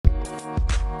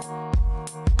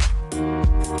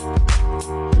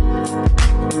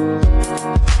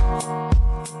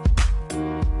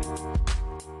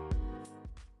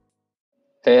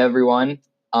Hey everyone.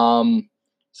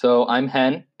 So I'm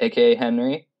Hen, aka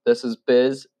Henry. This is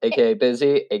Biz, aka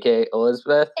Busy, aka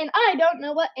Elizabeth. And I don't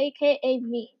know what AKA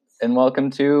means. And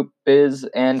welcome to Biz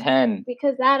and Hen.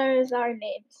 Because that is our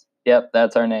names. Yep,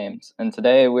 that's our names. And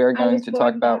today we are going was to born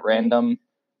talk about that way. random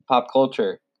pop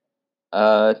culture.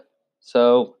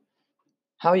 So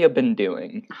how you been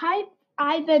doing?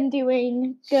 I've been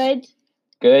doing good.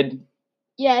 Good?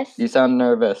 Yes. You sound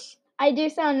nervous. I do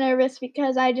sound nervous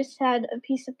because I just had a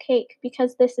piece of cake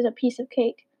because this is a piece of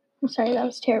cake. I'm sorry, that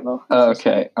was terrible.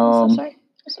 Okay. I'm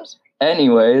so sorry.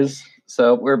 Anyways,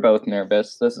 so we're both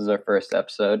nervous. This is our first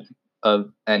episode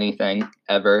of anything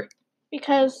ever.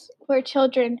 Because we're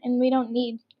children and we don't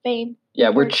need fame. Yeah,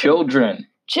 we're children.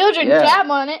 Children, Yeah. dab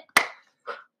on it.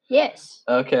 Yes.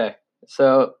 Okay.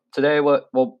 So today what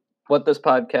this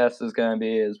podcast is going to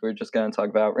be is we're just going to talk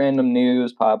about random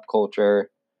news, pop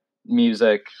culture,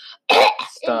 music,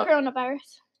 stuff. And coronavirus.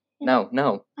 No.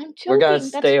 I'm joking. We're going to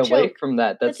stay away from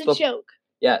that. That's a joke.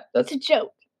 Yeah, It's a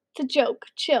joke. It's a joke.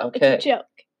 Chill. Okay. It's a joke.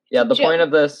 Yeah, the point of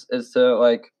this is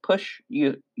to push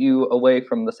you away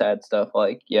from the sad stuff,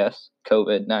 yes,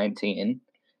 COVID-19.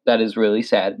 That is really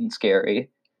sad and scary.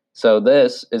 So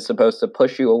this is supposed to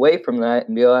push you away from that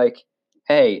and be like,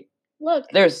 hey, look,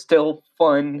 there's still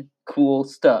fun, cool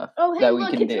stuff that we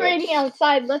look, can it's do. raining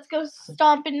outside. Let's go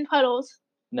stomp in puddles.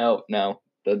 No.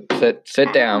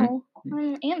 Sit down.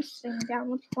 I am sitting down.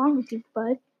 What's wrong with you,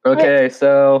 bud? Okay,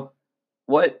 so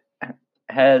what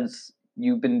has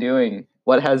you been doing?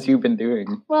 What has you been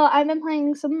doing? Well, I've been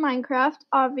playing some Minecraft,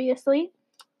 obviously.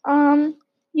 Been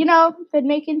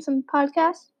making some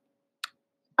podcasts.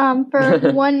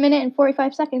 For 1 minute and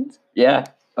 45 seconds. Yeah.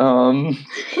 Plus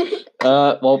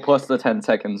the 10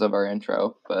 seconds of our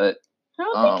intro, but I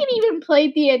don't think it even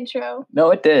played the intro.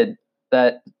 No, it did.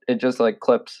 That it just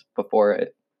clips before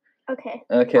it. Okay.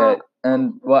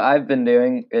 And what I've been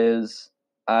doing is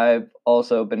I've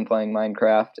also been playing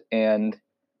Minecraft, and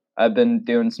I've been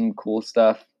doing some cool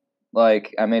stuff.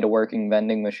 Like I made a working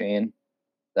vending machine.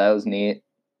 That was neat.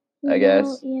 I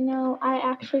guess. I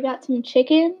actually got some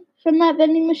chicken from that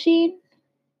vending machine,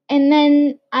 and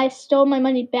then I stole my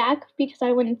money back because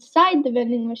I went inside the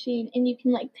vending machine, and you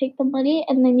can take the money,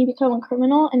 and then you become a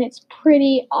criminal, and it's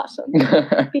pretty awesome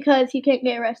because you can't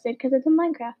get arrested because it's in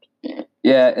Minecraft.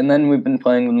 Yeah, and then we've been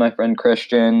playing with my friend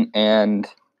Christian, and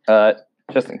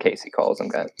just in case he calls, I'm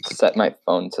going to set my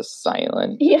phone to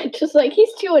silent. Yeah, just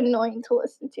he's too annoying to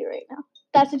listen to right now.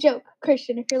 That's a joke,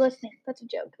 Christian, if you're listening. That's a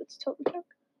joke. That's a total joke.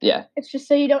 Yeah. It's just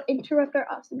so you don't interrupt our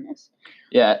awesomeness.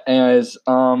 Yeah, anyways,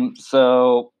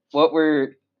 so what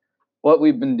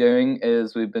we've been doing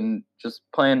is we've been just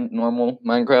playing normal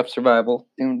Minecraft survival,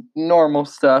 doing normal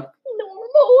stuff.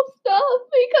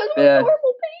 Because we're normal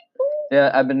people.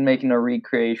 Yeah, I've been making a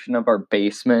recreation of our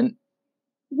basement.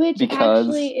 Which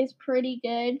actually is pretty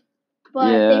good.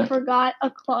 But they forgot a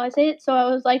closet, so I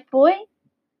was like, boy,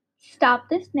 stop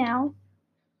this now.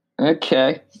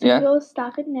 Okay. Yeah. We'll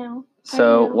stop it now.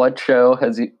 So what show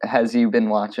has you been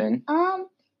watching? I've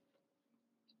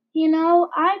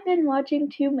been watching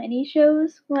too many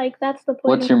shows. That's the point.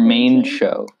 What's your main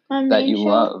show that you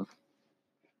love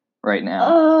right now?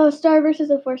 Oh, Star vs.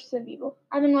 the Forces of Evil.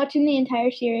 I've been watching the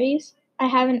entire series. I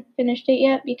haven't finished it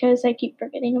yet because I keep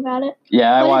forgetting about it.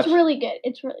 Yeah, it's really good.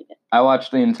 It's really good. I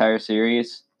watched the entire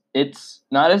series. It's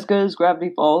not as good as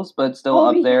Gravity Falls, but it's still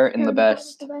up there in the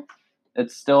best.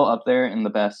 It's still up there in the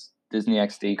best Disney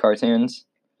XD cartoons.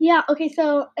 Yeah, okay,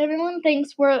 so everyone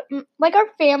thinks we're, our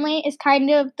family is kind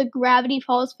of the Gravity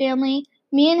Falls family.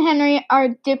 Me and Henry are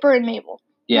Dipper and Mabel.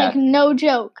 Yeah. No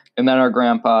joke. And then our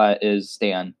grandpa is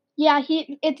Stan. Yeah,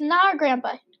 it's not our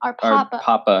grandpa, our papa. Our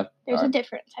papa. There's a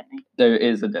difference, Henry. There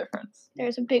is a difference.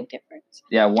 There's a big difference.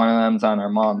 Yeah, one of them's on our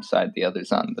mom's side, the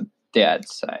other's on the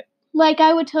dad's side.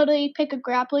 I would totally pick a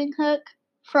grappling hook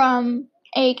from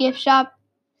a gift shop.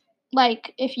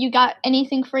 If you got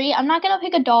anything free, I'm not going to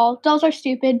pick a doll. Dolls are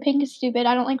stupid. Pink is stupid.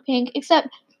 I don't like pink. Except,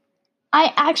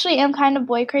 I actually am kind of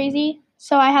boy crazy.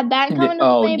 So I had that in common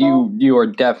with Mabel. You are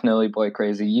definitely boy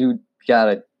crazy. You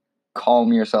gotta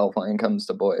calm yourself when it comes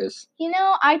to boys.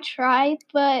 I try,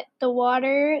 but the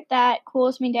water that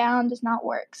cools me down does not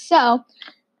work. So.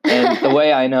 And the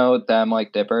way I know that I'm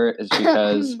like Dipper is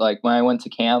because, when I went to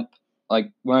camp,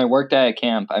 when I worked at a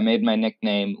camp, I made my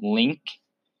nickname Link.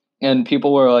 And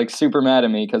people were super mad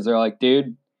at me because they're like,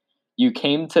 dude, you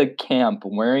came to camp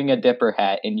wearing a Dipper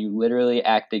hat and you literally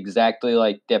act exactly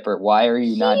like Dipper. Why are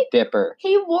you not Dipper?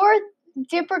 He wore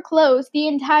Dipper clothes the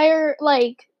entire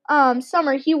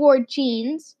summer. He wore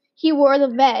jeans. He wore the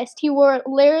vest. He wore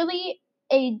literally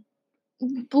a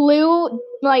blue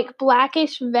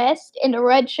blackish vest and a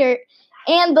red shirt.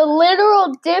 and the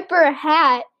literal Dipper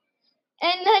hat,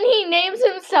 and then he names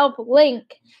himself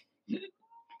Link. Who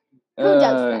does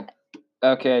that?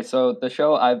 Okay, so the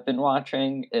show I've been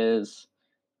watching is,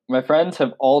 my friends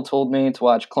have all told me to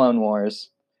watch Clone Wars,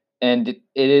 and it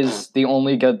is the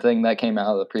only good thing that came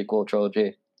out of the prequel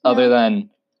trilogy, other than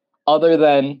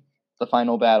the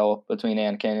final battle between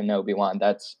Anakin and Obi-Wan.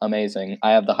 That's amazing.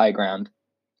 I have the high ground.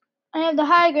 I have the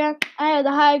high ground. I have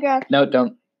the high ground. No,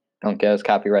 don't get us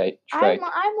copyright strike.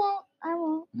 I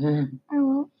won't.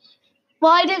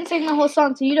 Well, I didn't sing the whole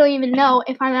song, so you don't even know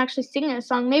if I'm actually singing a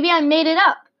song. Maybe I made it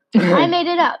up. I made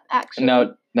it up, actually.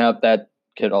 No, that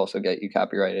could also get you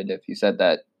copyrighted if you said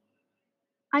that.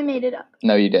 I made it up.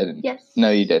 No, you didn't. Yes. No,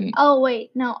 you didn't. Oh,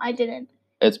 wait. No, I didn't.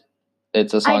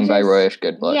 It's a song by Royish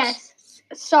Goodbooks. Yes.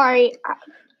 Sorry.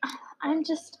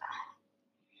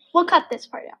 We'll cut this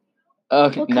part out.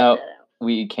 Okay, no,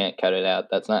 we can't cut it out.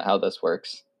 That's not how this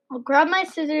works. I'll grab my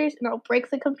scissors and I'll break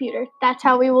the computer. That's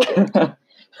how we will do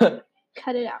it.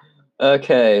 Cut it out.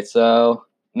 Okay, so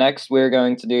next we're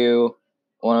going to do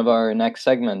one of our next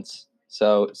segments.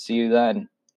 So see you then.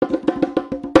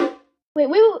 Wait,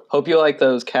 Hope you like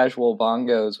those casual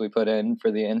bongos we put in for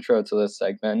the intro to this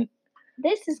segment.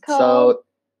 This is called... So,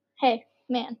 hey,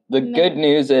 man. Good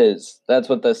news is, that's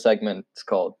what this segment's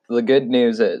called. The good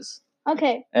news is.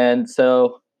 Okay. And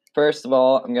so, first of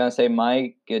all, I'm going to say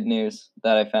my good news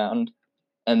that I found.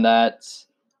 And that's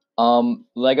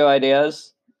Lego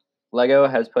Ideas. Lego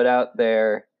has put out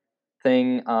their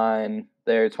thing on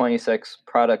their 26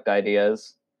 product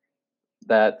ideas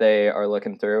that they are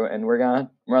looking through, and we're going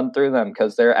to run through them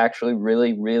because they're actually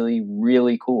really, really,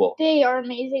 really cool. They are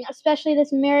amazing, especially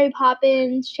this Mary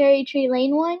Poppins Cherry Tree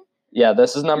Lane one. Yeah,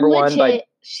 this is number Legit. 1 by...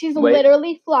 She's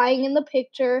literally flying in the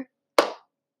picture.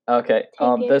 Okay,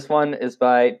 this one is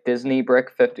by Disney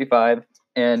Brick 55,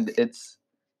 and it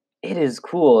is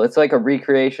cool. It's like a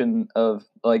recreation of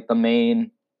like the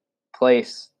main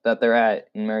place that they're at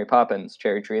in Mary Poppins,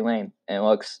 Cherry Tree Lane, and it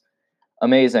looks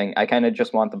amazing. I kind of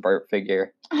just want the Bert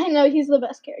figure. I know, he's the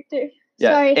best character.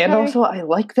 Yeah, sorry. Also I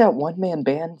like that one-man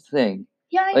band thing.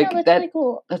 Yeah, I know, that's really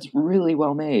cool. That's really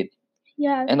well made.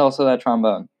 Yeah. And also that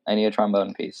trombone. I need a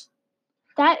trombone piece.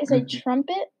 That is a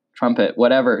trumpet? Trumpet,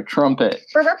 whatever, trumpet.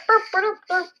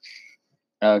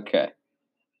 Okay.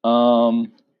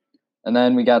 And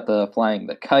then we got the flying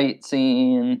the kite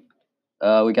scene.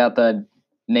 We got the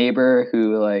neighbor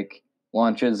who like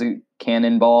launches a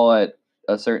cannonball at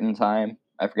a certain time.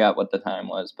 I forgot what the time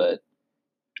was, but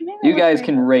you guys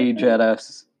can rage at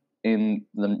us in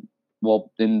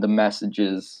the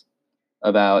messages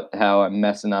about how I'm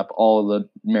messing up all the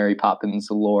Mary Poppins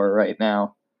lore right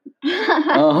now.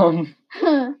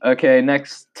 Okay,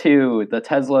 next to the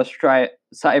Tesla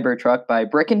Cybertruck by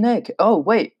Brick and Nick. Oh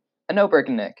wait, I know Brick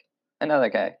and Nick. I know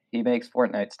that guy. He makes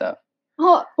Fortnite stuff.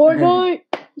 Oh, Fortnite!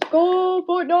 Let's go,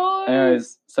 Fortnite!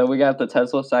 Anyways, so we got the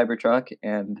Tesla Cybertruck,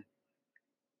 and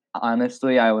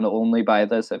honestly, I would only buy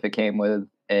this if it came with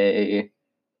a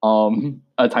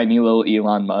tiny little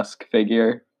Elon Musk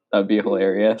figure. That'd be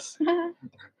hilarious.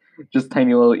 Just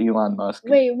tiny little Elon Musk.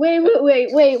 Wait.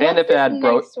 And if it had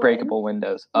breakable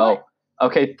windows. What? Oh,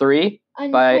 okay. 3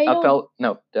 by a fellow.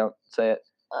 No, don't say it.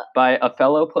 By a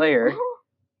fellow player.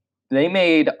 They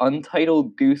made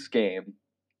Untitled Goose Game.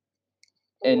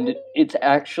 And it's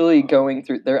actually going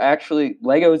through.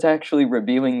 Lego's actually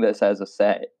reviewing this as a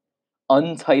set.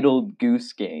 Untitled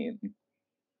Goose Game.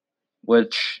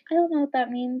 Which... I don't know what that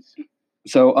means.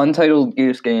 So, Untitled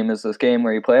Goose Game is this game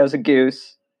where you play as a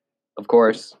goose, of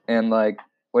course, and, like,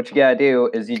 what you gotta do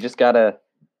is you just gotta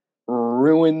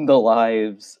ruin the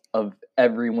lives of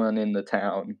everyone in the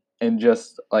town. And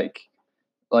just, like,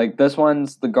 this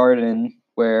one's the garden,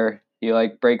 where he,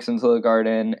 like, breaks into the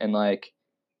garden and, like,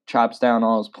 chops down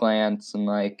all his plants and,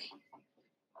 like,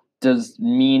 does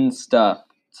mean stuff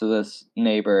to this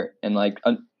neighbor. And, like,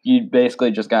 you basically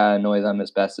just gotta annoy them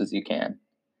as best as you can.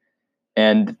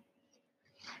 And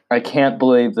I can't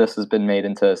believe this has been made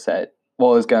into a set.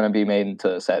 Well, it's gonna be made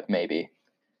into a set, maybe.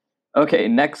 Okay,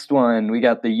 next one. We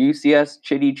got the UCS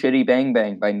Chitty Chitty Bang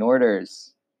Bang by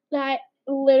Norders. That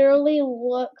literally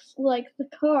looks like the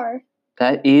car.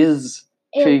 That is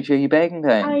Chitty Chitty Bang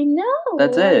Bang. I know.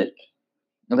 That's it.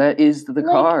 That is the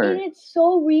car. And it's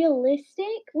so realistic.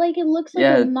 Like, it looks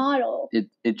like a model.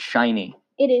 It's shiny.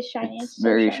 It is shiny. It's so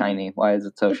very shiny. Why is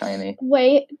it so shiny?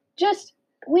 Wait,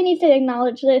 we need to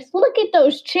acknowledge this. Look at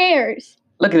those chairs.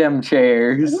 Look at them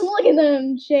chairs. Look at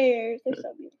them chairs. They're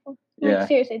so beautiful. Like, yeah.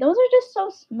 Seriously, those are just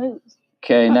so smooth.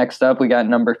 Okay, next up we got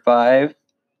number 5,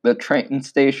 the Train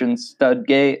Station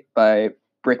Studgate by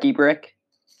Bricky Brick,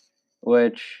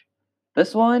 which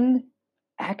this one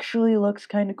actually looks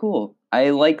kind of cool.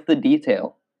 I like the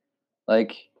detail.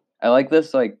 Like, I like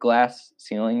this like glass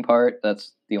ceiling part.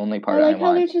 That's the only part I I like how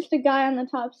want. there's just a guy on the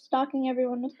top stalking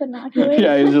everyone with binoculars.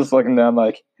 Yeah, he's just looking down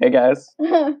like, hey guys,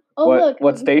 oh, what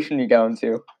look. station you going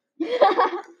to?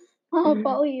 I'll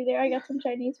follow you there. I got some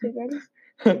Chinese food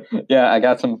ready. Yeah, I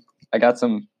got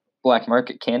some black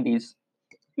market candies.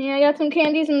 Yeah, I got some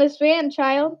candies in this van,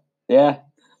 child. Yeah.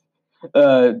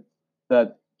 That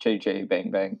JJ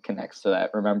Bang Bang connects to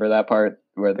that. Remember that part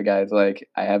where the guy's like,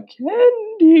 I have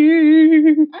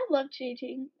candy. I love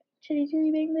Chitty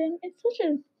Bang Bang. It's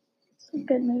a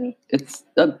good movie.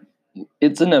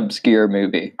 It's an obscure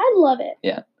movie. I love it.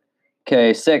 Yeah.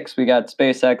 Okay, 6, we got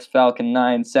SpaceX Falcon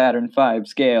 9 Saturn V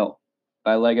scale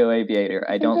by Lego Aviator.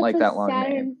 I don't like that long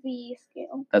Saturn name. V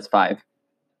scale. That's 5.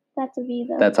 That's a V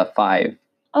though. That's a 5.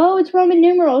 Oh, it's Roman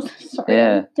numerals. Sorry,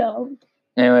 Yeah. I'm dumb.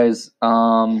 Anyways,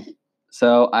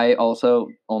 so I also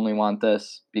only want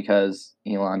this because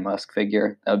Elon Musk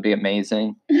figure. That would be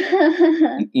amazing.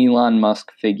 An Elon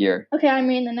Musk figure. Okay, I'm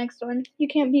in the next one. You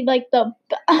can't be like the.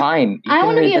 Fine. I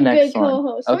want to be a good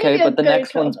co-host. Okay, but the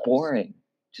next one's boring.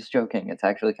 Just joking. It's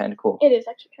actually kind of cool. It is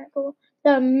actually kind of cool.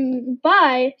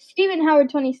 By Stephen Howard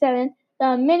 27, the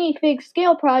minifig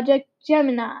scale project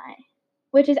Gemini,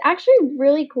 which is actually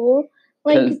really cool.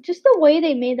 Like just the way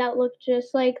they made that look,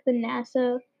 just like the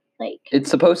NASA. Like it's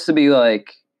supposed to be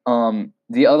like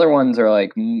the other ones are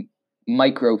like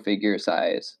micro figure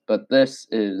size, but this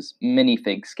is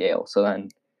minifig scale. So then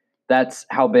that's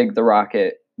how big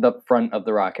the front of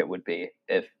the rocket would be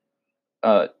if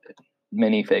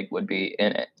minifig would be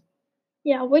in it.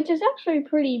 Yeah, which is actually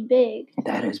pretty big.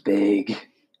 That is big.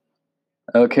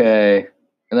 Okay.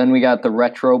 And then we got the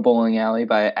Retro Bowling Alley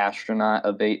by Astronaut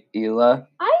of Ela.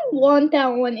 I want that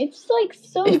one. It's like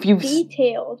so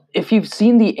detailed. If you've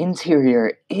seen the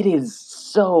interior, it is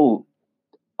so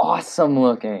awesome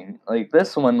looking. Like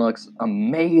this one looks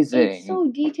amazing. It's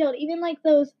so detailed. Even like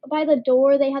those by the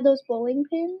door, they have those bowling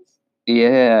pins.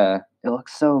 Yeah, it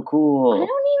looks so cool. I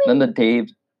don't even. Then the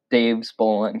Dave's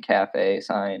Bowling Cafe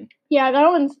sign. Yeah, that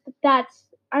one's that's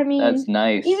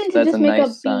nice. Even to that's just a make nice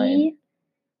a sign. B.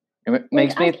 It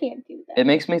makes me. I can't do that. It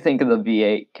makes me think of the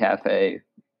V8 Cafe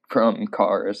from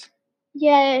Cars.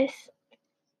 Yes.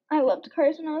 I loved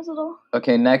Cars when I was little.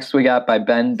 Okay, next we got by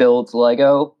Ben Builds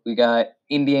Lego. We got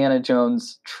Indiana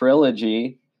Jones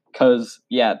Trilogy. Because,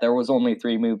 yeah, there was only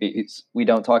 3 movies. We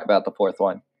don't talk about the 4th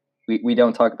one. We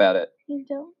don't talk about it. You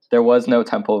don't? There was no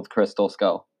Temple of Crystal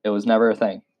Skull. It was never a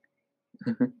thing.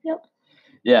 Yep.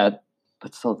 Yeah,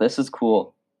 but still, this is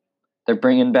cool. They're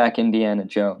bringing back Indiana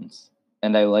Jones.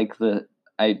 And I liked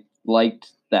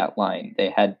that line.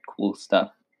 They had cool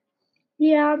stuff.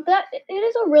 Yeah, it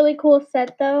is a really cool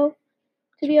set though,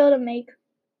 to be able to make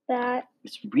that.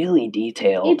 It's really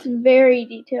detailed. It's very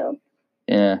detailed.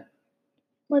 Yeah.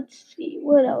 Let's see,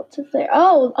 what else is there?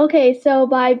 Oh, okay, so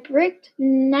by Bricked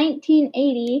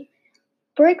 1980,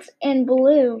 Bricks and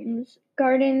Blooms,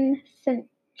 Garden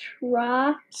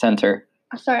Center.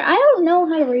 Sorry, I don't know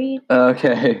how to read.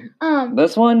 Okay.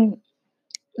 This one,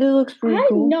 it looks pretty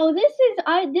cool. No, this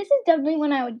is definitely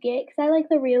one I would get because I like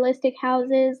the realistic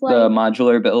houses, like the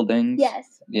modular buildings.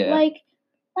 Yes. Yeah. Like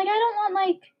I don't want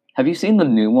like. Have you seen the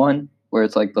new one where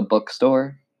it's like the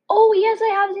bookstore? Oh yes,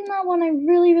 I have seen that one. I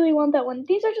really, really want that one.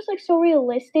 These are just like so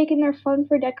realistic and they're fun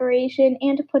for decoration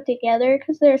and to put together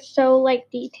because they're so like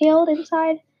detailed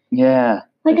inside. Yeah.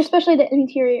 Like especially the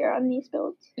interior on these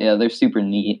builds. Yeah, they're super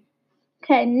neat.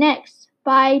 Okay, next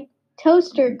by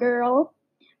Toaster Girl,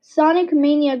 Sonic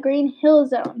Mania Green Hill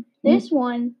Zone. This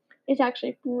one is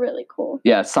actually really cool.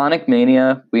 Yeah, Sonic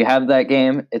Mania. We have that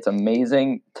game. It's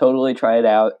amazing. Totally try it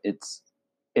out. It's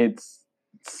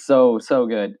so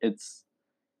good.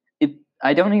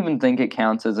 I don't even think it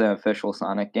counts as an official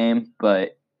Sonic game,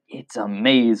 but it's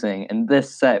amazing. And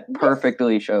this set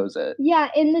perfectly shows it. Yeah,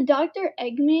 in the Dr.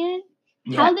 Eggman,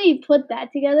 how they put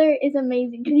that together is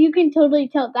amazing. Because you can totally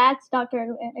tell that's Dr.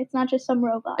 Eggman. It's not just some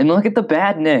robot. And look at the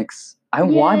Badniks. I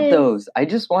want those. I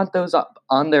just want those up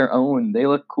on their own. They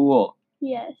look cool.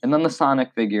 Yes. And then the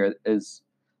Sonic figure is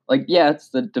like, yeah, it's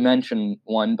the Dimension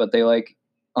one, but they like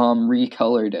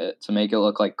recolored it to make it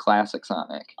look like classic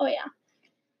Sonic. Oh yeah.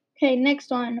 Okay, next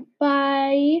one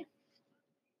by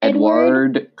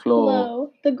Edward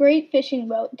Clow. The Great Fishing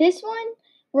Boat. This one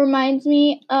reminds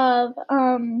me of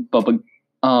Bubba.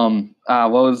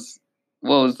 What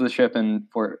was the ship in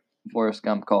Forrest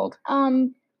Gump called?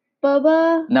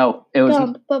 Bubba. No, it was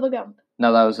Bubba Gump.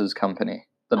 No, that was his company.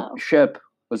 The ship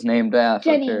was named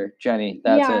after Jenny.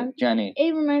 That's it, Jenny.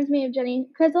 It reminds me of Jenny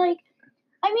because, like,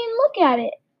 I mean, look at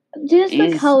it. Just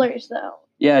the colors, though.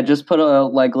 Yeah, just put a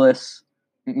legless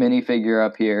minifigure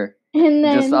up here, And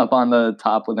then just up on the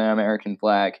top with an American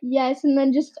flag. yes, and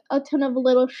then just a ton of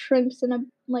little shrimps and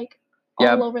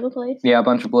all over the place. Yeah, a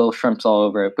bunch of little shrimps all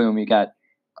over it. Boom, you got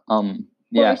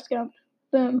Forrest Gump.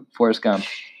 Boom. Forrest Gump.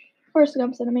 Forrest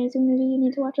Gump's an amazing movie. You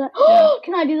need to watch that. Yeah.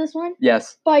 Can I do this one?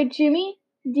 Yes. By Jimmy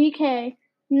DK.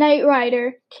 Knight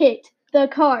Rider Kit. The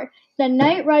car. The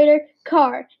Knight Rider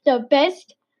car. The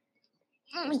best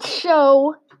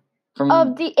show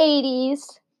of the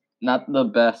 80s. Not the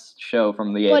best show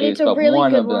from the 80s, but it's a really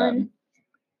one good of them. one.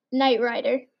 Knight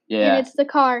Rider. Yeah. And it's the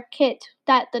car, Kit.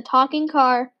 The talking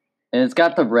car. And it's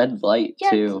got the red light,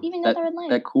 yeah, too. It's even got the red light.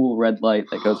 That cool red light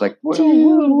that goes like...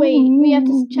 Dude, wait. We have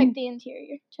to check the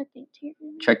interior. Check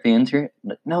the interior?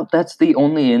 No, that's the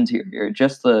only interior.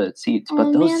 Just the seats.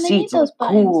 But those seats look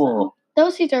cool.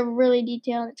 Those seats are really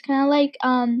detailed. It's kind of like...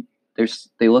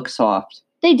 They look soft.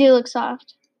 They do look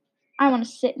soft. I want to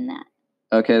sit in that.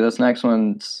 Okay, this next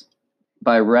one's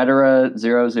by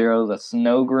Redera00, the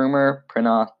Snow Groomer,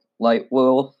 Prinoth Light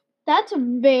Wolf. That's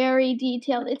very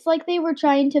detailed. It's like they were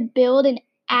trying to build an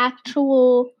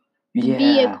actual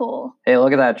vehicle. Hey,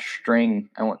 look at that string.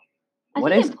 I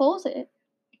think it pulls it.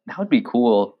 That would be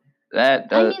cool. I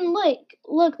mean,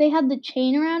 look, they had the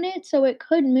chain around it, so it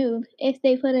could move if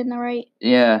they put in the right.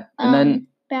 Yeah, and then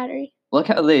battery. Look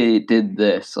how they did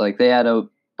this. Like they had a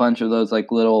bunch of those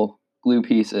like little glue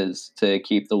pieces to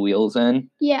keep the wheels in.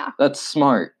 Yeah. That's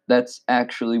smart. That's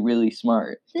actually really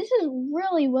smart. This is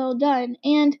really well done,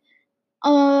 and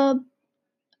I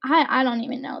don't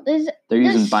even know. They're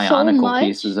using bionicle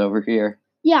pieces over here.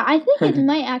 Yeah, I think it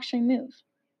might actually move.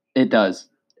 It does.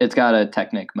 It's got a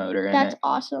Technic motor in it. That's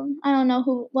awesome. I don't know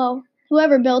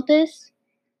whoever built this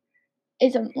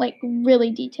is like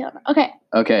really detailed.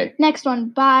 Okay. Next one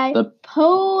by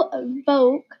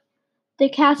Povoke, The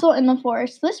Castle in the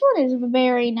Forest. This one is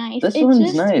very nice. This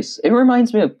one's nice. It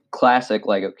reminds me of classic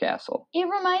Lego Castle. It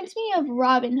reminds me of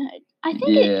Robin Hood. I think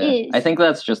it is. I think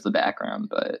that's just the background,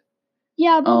 but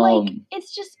yeah, but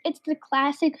it's the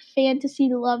classic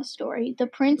fantasy love story. The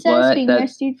princess being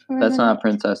rescued from. That's not a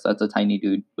princess. That's a tiny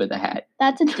dude with a hat.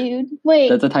 That's a dude. Wait.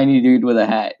 That's a tiny dude with a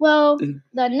hat. Well,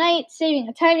 the knight saving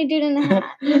a tiny dude in a hat.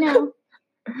 Yeah.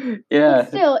 But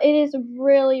still, it is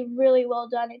really, really well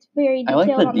done. It's very detailed.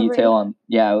 I like the detail on.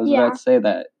 Yeah, I was about to say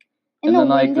that. And then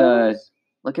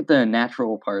look at the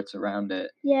natural parts around it.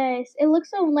 Yes, it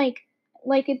looks so like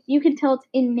you can tell it's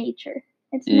in nature.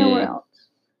 It's nowhere else.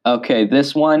 Okay,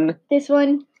 this one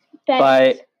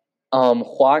by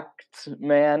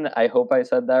Hwachman. I hope I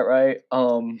said that right.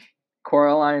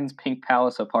 Coraline's Pink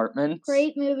Palace Apartments.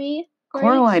 Great movie.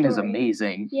 Coraline is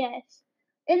amazing. Yes.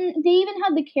 And they even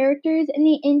have the characters, and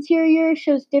the interior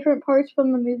shows different parts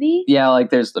from the movie. Yeah, like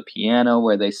there's the piano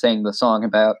where they sang the song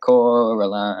about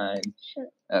Coraline. Sure.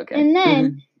 Okay. And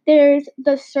then there's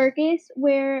the circus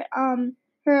where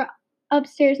her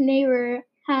upstairs neighbor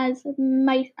has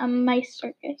a mice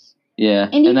circus. Yeah.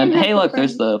 And then hey, look,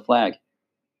 there's the flag.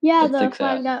 Yeah, the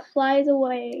flag that flies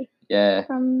away. Yeah.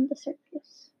 From the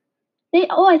circus.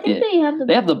 I think they have the.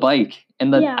 They have the bike,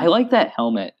 and I like that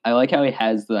helmet. I like how he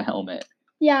has the helmet.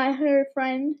 Yeah, her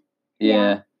friend.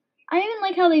 Yeah. I even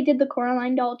like how they did the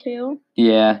Coraline doll too.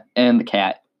 Yeah, and the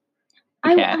cat.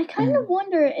 I kind of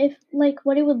wonder if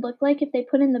what it would look like if they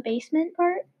put in the basement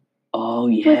part. Oh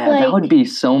yeah, that would be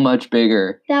so much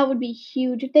bigger. That would be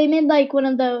huge if they made one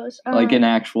of those. Like an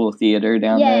actual theater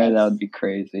down there. That would be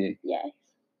crazy. Yes,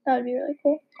 that would be really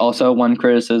cool. Also, one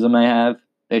criticism I have: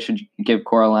 they should give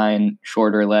Coraline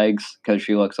shorter legs because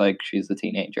she looks like she's a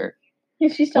teenager.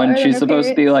 When she's supposed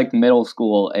to be middle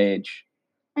school age.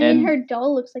 I mean, her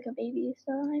doll looks like a baby,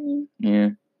 so I mean. Yeah.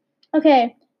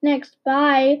 Okay, next,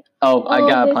 bye. Oh, I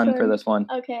got a pun for this one.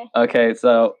 Okay. Okay,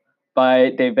 so by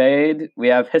David, we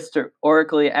have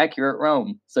historically accurate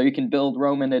Rome, so you can build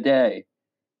Rome in a day.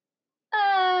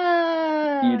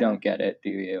 You don't get it, do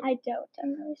you? I don't.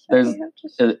 I'm really sorry.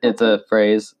 It's a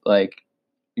phrase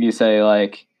you say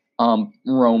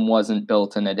Rome wasn't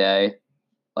built in a day,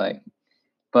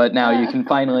 but now you can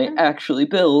finally actually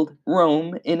build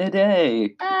Rome in a day.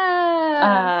 It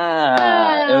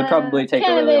would probably take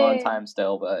a really long time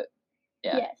still, but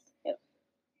yeah. Yes.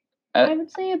 I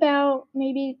would say about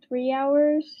maybe 3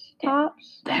 hours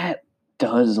tops. That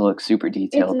does look super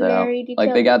detailed, though. Very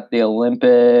detailed. They got the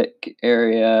Olympic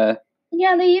area.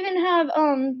 Yeah, they even have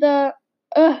the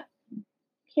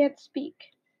can't speak.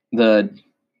 The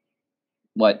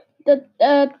what? The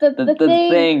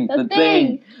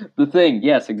thing.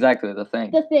 Yes, exactly. The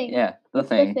thing. The thing. Yeah, the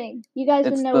thing. The thing. You guys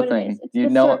would know what it is. It's the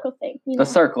circle thing. The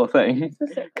circle thing.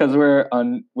 Because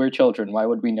we're children. Why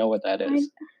would we know what that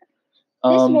is?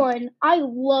 This one, I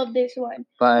love this one.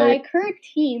 By Kurt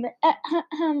Team.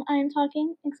 I'm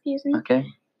talking. Excuse me. Okay.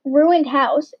 ruined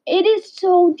house. It is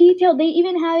so detailed. They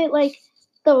even have it like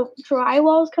the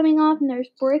drywall's coming off and there's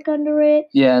brick under it.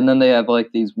 Yeah, and then they have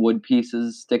like these wood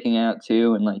pieces sticking out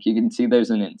too, and like you can see there's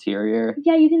an interior.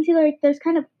 Yeah, you can see like there's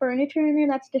kind of furniture in there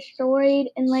that's destroyed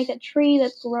and like a tree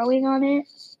that's growing on it.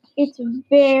 It's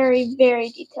very, very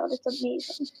detailed. It's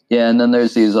amazing. Yeah, and then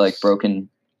there's these like broken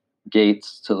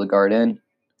gates to the garden.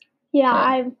 Yeah,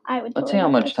 I would. Let's see how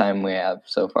much time we have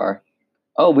so far.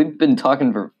 Oh, we've been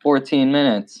talking for 14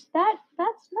 minutes. That's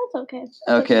okay.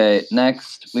 Okay,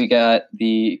 next we got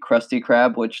the Krusty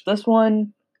Krab, which this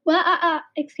one. Well,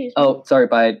 excuse me. Oh, sorry,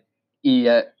 by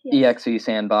EXE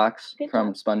Sandbox Good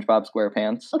from SpongeBob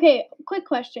SquarePants. Okay, quick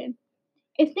question.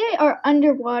 If they are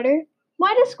underwater,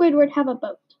 why does Squidward have a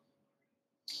boat?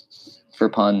 For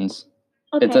puns.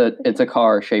 Okay. It's a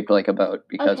car shaped like a boat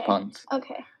because puns.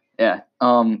 Okay. Yeah.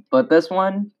 But this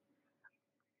one,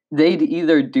 they'd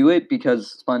either do it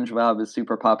because SpongeBob is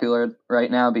super popular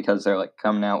right now because they're like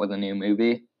coming out with a new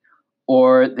movie,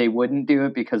 or they wouldn't do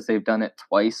it because they've done it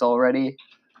twice already.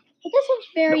 But this one's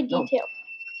very detailed.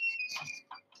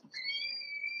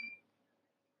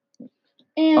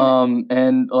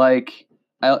 And like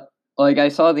I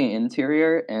saw the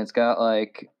interior and it's got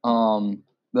like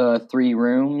the 3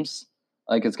 rooms.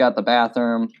 Like it's got the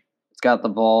bathroom, it's got the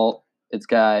vault, it's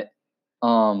got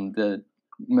the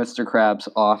Mr. Krabs'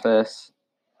 office.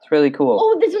 It's really cool.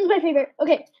 Oh, this one's my favorite.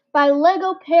 Okay, by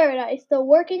Lego Paradise, the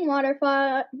working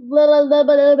waterfall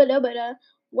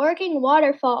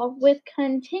with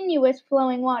continuous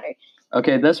flowing water.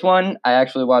 Okay, this one I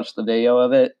actually watched the video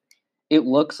of it. It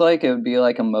looks like it would be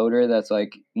like a motor that's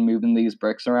like moving these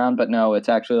bricks around, but no, it's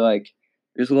actually like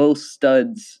there's little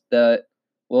studs that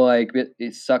will like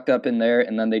it's sucked up in there,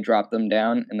 and then they drop them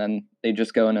down, and then they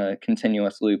just go in a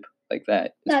continuous loop like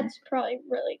that. That's probably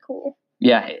really cool.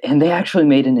 Yeah, and they actually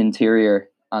made an interior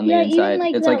on the inside.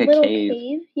 Even, it's like a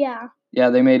cave. Yeah. Yeah,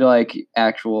 they made like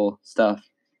actual stuff.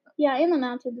 Yeah, and the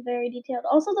mountains are very detailed.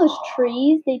 Also, those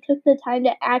trees, they took the time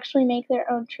to actually make their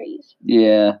own trees.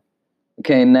 Yeah.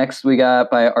 Okay, next we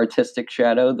got by Artistic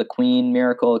Shadow, The Queen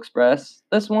Miracle Express.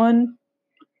 This one,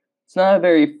 it's not a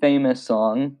very famous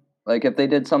song. Like, if they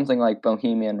did something like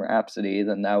Bohemian Rhapsody,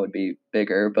 then that would be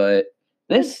bigger, but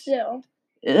this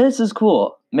is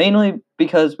cool. Mainly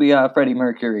because we got a Freddie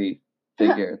Mercury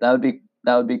figure. that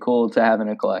would be cool to have in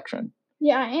a collection.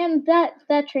 Yeah, and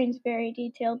that train's very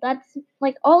detailed. That's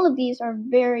like all of these are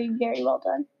very, very well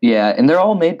done. Yeah, and they're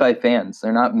all made by fans.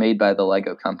 They're not made by the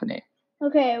Lego company.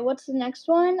 Okay, what's the next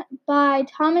one? By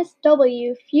Thomas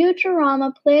W.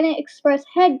 Futurama Planet Express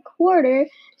Headquarter,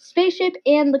 Spaceship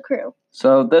and the Crew.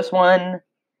 So this one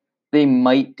they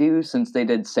might do since they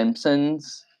did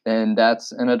Simpsons, and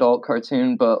that's an adult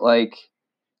cartoon, but like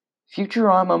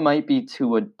Futurama might be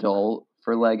too adult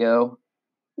for Lego.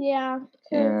 Yeah.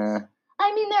 Yeah.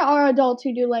 I mean, there are adults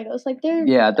who do Legos. Like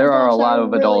there are a lot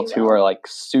of adults who are like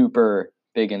super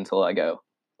big into Lego.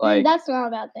 Like that's not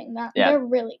a bad thing. They're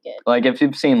really good. Like if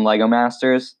you've seen Lego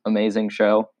Masters, amazing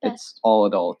show. Best. It's all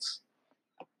adults.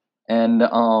 And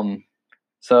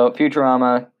so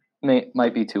Futurama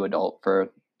might be too adult for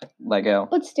Lego.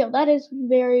 But still, that is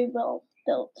very well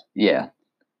built. Yeah.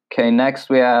 Okay, next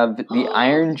we have the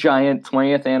Iron Giant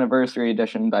 20th Anniversary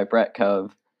Edition by Brett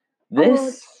Cove.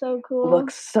 This it's so cool.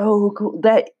 Looks so cool.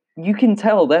 That you can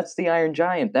tell that's the Iron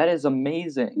Giant. That is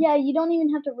amazing. Yeah, you don't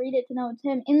even have to read it to know it's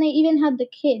him. And they even have the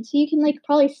kid, so you can like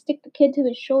probably stick the kid to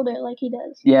his shoulder like he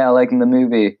does. Yeah, like in the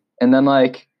movie. And then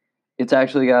like it's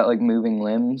actually got like moving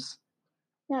limbs.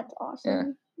 That's awesome. Yeah.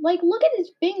 Like look at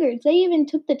his fingers. They even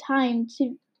took the time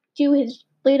to do his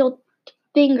little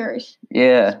fingers.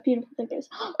 Yeah. His beautiful fingers.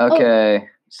 Okay.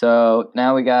 So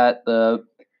now we got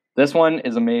this one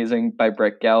is amazing by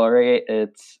Brick Gallery.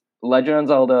 It's Legend of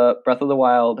Zelda Breath of the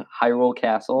Wild Hyrule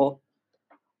Castle.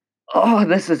 Oh,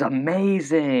 this is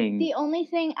amazing. The only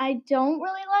thing I don't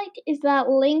really like is that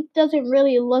Link doesn't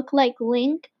really look like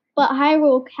Link, but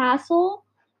Hyrule Castle,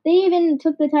 they even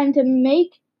took the time to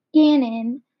make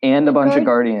Ganon. And a bunch of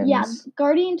Guardians. Yeah,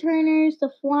 Guardian Turners, the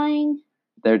flying.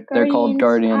 They're called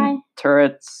Guardian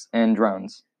turrets and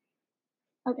drones.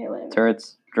 Okay, whatever.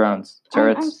 Turrets, drones.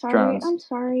 Turrets, I'm sorry. drones. I'm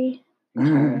sorry.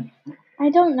 I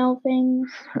don't know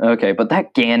things. Okay, but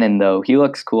that Ganon though, he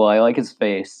looks cool. I like his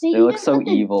face. It looks so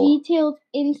evil. Details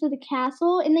into the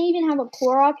castle, and they even have a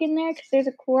Korok in there because there's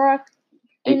a Korok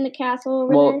in the castle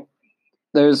over there.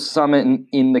 There's some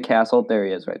in the castle. There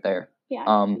he is, right there.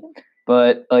 Yeah.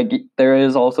 But like there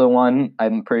is also one,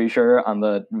 I'm pretty sure, on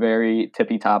the very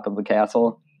tippy top of the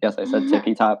castle. Yes, I said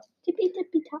tippy top. tippy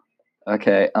top.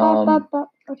 Okay.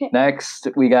 Okay. Next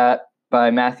we got by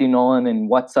Matthew Nolan and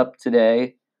What's Up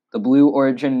Today, the Blue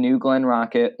Origin New Glenn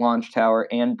rocket launch tower,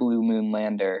 and Blue Moon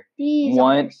lander. These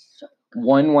One- are so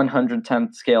One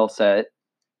 110th scale set.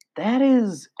 That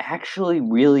is actually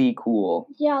really cool.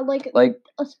 yeah, like Like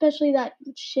especially that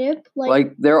ship.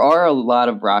 like there are a lot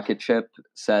of rocket ship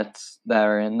sets that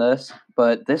are in this,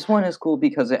 but this one is cool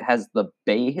because it has the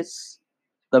base.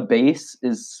 The base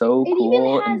is so It even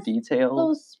cool and has detailed.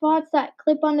 those spots that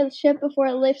clip onto the ship before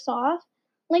it lifts off.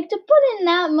 Like to put in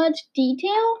that much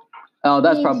detail. Oh,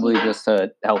 that's means probably you- just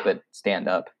to help it stand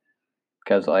up,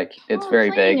 because like it's well, very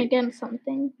leaning big. against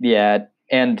something. Yeah,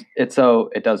 and it's so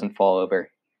it doesn't fall over.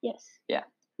 Yes. Yeah.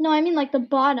 No, I mean like the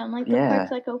bottom, like the Yeah.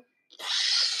 parts that go.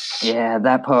 Yeah,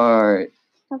 that part.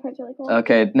 That part's really cool.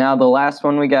 Okay, now the last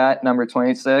one we got, number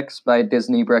 26 by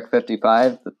Disney Brick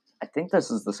 55. I think this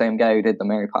is the same guy who did the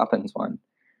Mary Poppins one.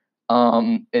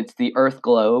 It's the Earth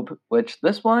Globe, which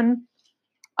this one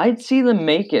I'd see them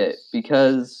make it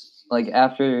because like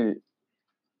after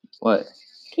what?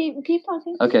 Keep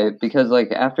talking. Okay, because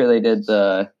like after they did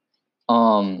the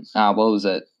what was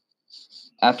it?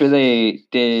 After they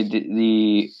did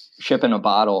the ship in a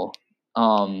bottle,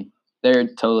 they're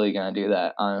totally gonna do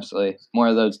that, honestly. More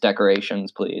of those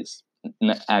decorations, please.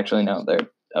 Actually, no, they're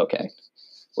okay.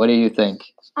 What do you think?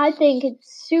 I think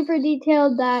it's super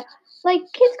detailed that like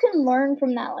kids can learn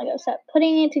from that Lego set,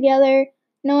 putting it together,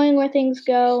 knowing where things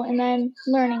go, and then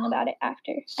learning about it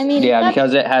after. I mean, Yeah, that's-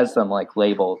 because it has them like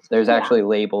labeled. There's Yeah. actually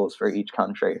labels for each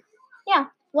country.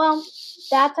 well,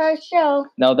 that's our show.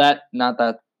 No, not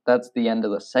that. That's the end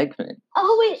of the segment.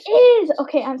 Oh, it is.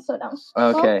 Okay, I'm so dumb.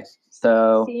 Okay,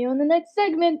 so See you in the next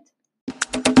segment.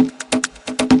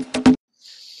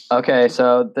 okay,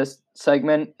 so this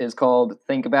segment is called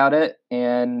Think About It,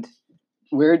 and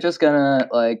we're just gonna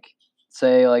like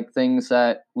say like things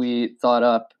that we thought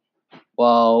up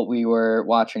while we were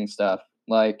watching stuff.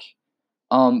 Like,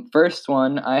 first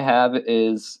one I have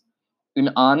is in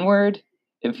Onward.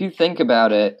 If you think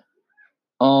about it,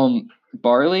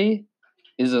 Barley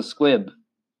is a squib.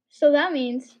 So that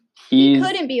means he He's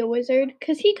couldn't be a wizard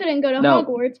because he couldn't go to No.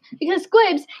 Hogwarts because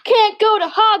squibs can't go to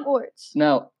Hogwarts.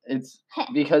 no, it's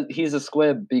because he's a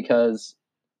squib because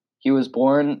he was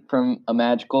born from a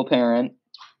magical parent,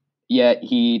 yet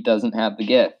he doesn't have the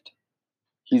gift.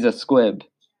 He's a squib.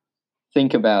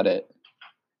 Think about it.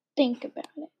 Think about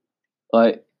it.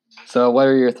 Like, so what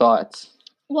are your thoughts?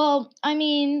 Well, I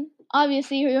mean,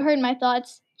 obviously you heard my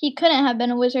thoughts. He couldn't have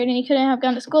been a wizard and he couldn't have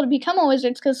gone to school to become a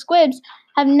wizard because squibs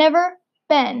have never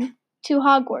been to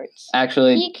Hogwarts.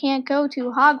 Actually, He can't go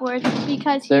to Hogwarts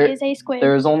because he There- is a squib.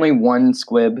 there is only one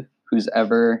squib who's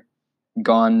ever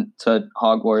gone to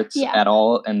Hogwarts Yeah. at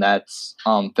all, and that's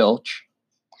Filch.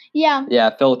 Yeah, Yeah,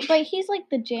 Filch. but he's like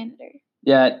the janitor.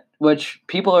 Yeah, which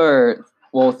people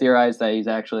will theorize that he's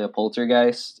actually a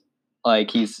poltergeist.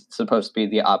 Like he's supposed to be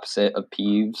the opposite of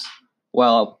Peeves.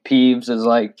 Well, Peeves is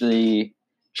like the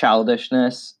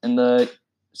childishness in the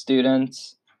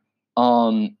students.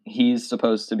 He's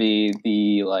supposed to be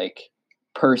the like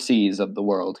Percys of the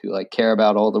world who like care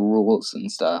about all the rules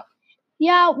and stuff.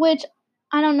 Yeah, which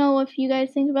I don't know if you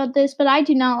guys think about this, but I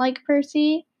do not like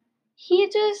Percy. He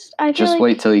just, I feel Just like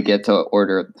wait till you get to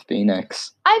Order of the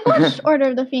Phoenix. I've watched Order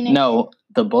of the Phoenix. No,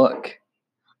 the book.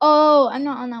 Oh, I'm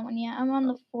not on that one yet. I'm on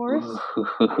the fourth.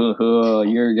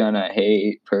 You're gonna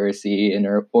hate Percy in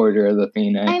Order of the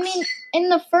Phoenix. I mean, in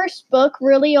the first book,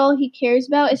 really all he cares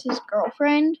about is his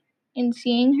girlfriend and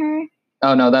seeing her.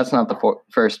 oh no, that's not the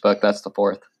first book. That's the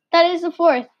fourth. That is the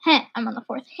fourth. Heh, I'm on the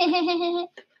fourth.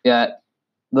 Yeah,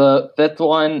 the fifth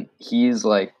one. He's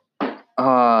like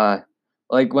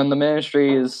when the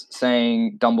Ministry is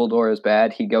saying Dumbledore is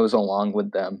bad, he goes along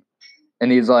with them,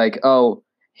 and he's like, "Oh,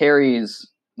 Harry's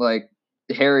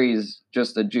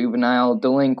just a juvenile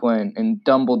delinquent, and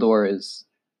Dumbledore is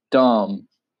dumb,"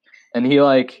 and he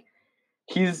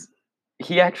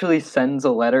actually sends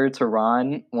a letter to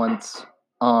Ron once.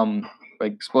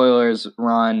 Like spoilers,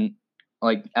 Ron,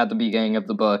 like at the beginning of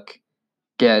the book,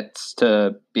 gets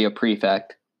to be a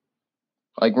prefect.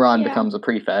 Like Ron Yeah. becomes a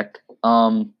prefect.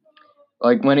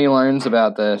 Like when he learns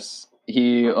about this,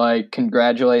 he like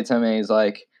congratulates him and he's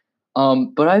like,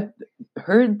 but I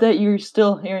heard that you're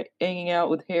still hanging out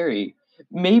with Harry.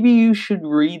 Maybe you should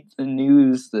read the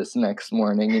news this next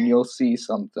morning and you'll see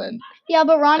something. Yeah,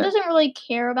 but Ron doesn't really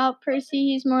care about Percy.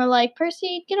 He's more like,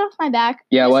 Percy, get off my back.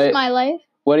 Yeah, this what- is my life.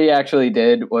 What he actually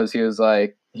did was he was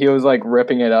like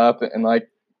ripping it up and like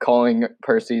calling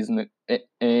Percy's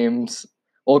names.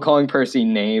 Well, calling Percy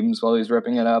names while he's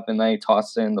ripping it up, and then he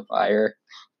tossed it in the fire.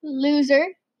 Loser,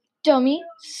 dummy,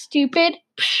 stupid.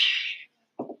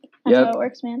 That's Yep. how it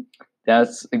works, man.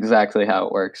 That's exactly how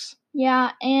it works.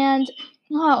 Yeah, and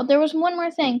there was one more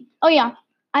thing. Oh yeah,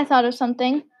 I thought of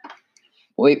something.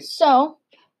 Wait, So,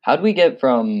 how'd we get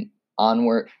from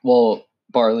Onward? Well,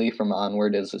 Barley from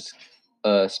Onward is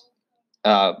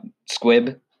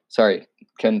squib. Sorry,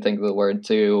 couldn't think of the word.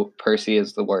 To Percy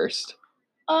is the worst.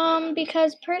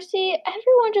 because Percy,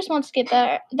 everyone just wants to get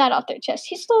that off their chest.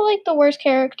 He's still like the worst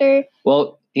character.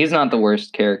 Well, he's not the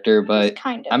worst character, but He's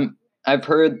kind of. I've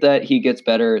heard that he gets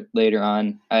better later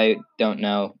on. I don't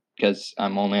know because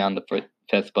I'm only on the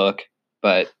fifth book,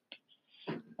 but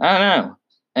I don't know.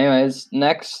 Anyways,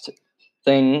 next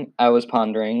thing I was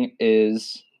pondering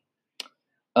is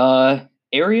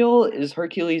Ariel is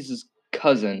Hercules'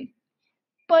 cousin.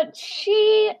 But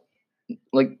she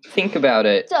Like, think about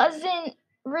it. doesn't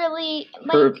really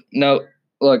like. No,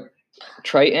 look,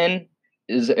 Triton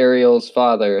is Ariel's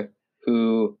father,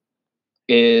 who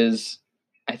is,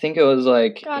 I think it was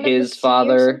like God of his the sea or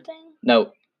father. something?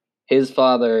 No, his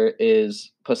father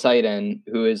is Poseidon,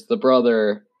 who is the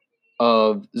brother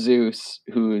of Zeus,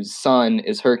 whose son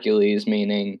is Hercules,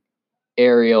 meaning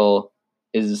Ariel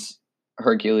is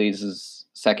Hercules'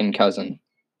 second cousin.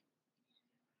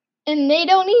 And they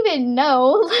don't even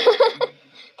know.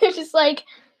 They're just like,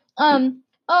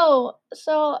 oh,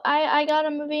 so I got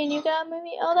a movie and you got a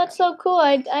movie. Oh, that's so cool.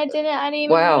 I didn't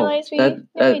even realize we knew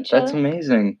each that's other.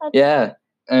 amazing. Yeah.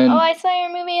 And oh, I saw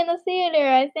your movie in the theater.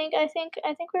 I think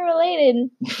we're related.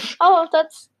 Oh,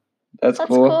 that's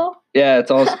cool. Yeah,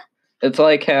 it's also it's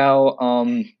like how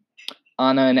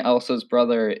Anna and Elsa's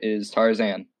brother is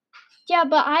Tarzan. Yeah,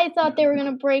 but I thought they were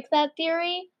gonna break that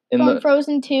theory from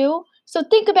Frozen 2. So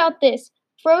think about this.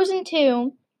 Frozen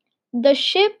 2, the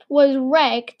ship was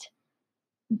wrecked,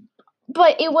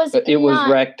 but it was was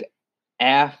wrecked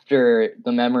after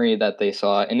the memory that they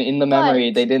saw. And in the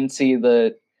memory, they didn't see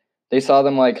they saw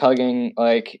them like hugging,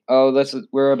 like, oh,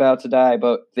 we're about to die,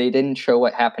 but they didn't show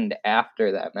what happened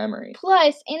after that memory.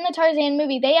 Plus, in the Tarzan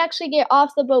movie, they actually get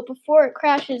off the boat before it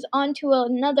crashes onto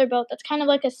another boat that's kind of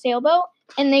like a sailboat,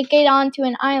 and they get onto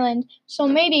an island. So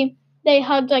maybe they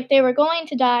hugged like they were going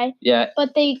to die. Yeah.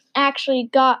 But they actually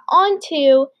got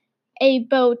onto a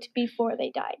boat before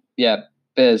they died. Yeah,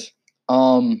 Biz.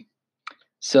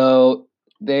 So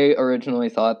they originally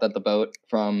thought that the boat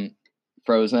from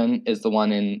Frozen is the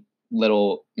one in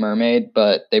Little Mermaid,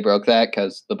 but they broke that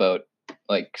because the boat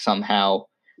like somehow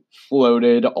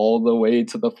floated all the way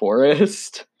to the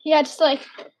forest. Yeah, just like,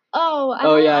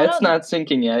 it's not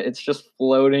sinking yet. It's just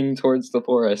floating towards the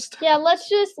forest. Yeah, let's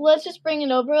just bring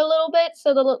it over a little bit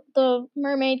so the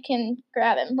mermaid can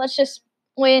grab him. Let's just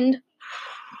wind.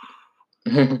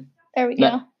 There we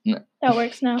go. No. That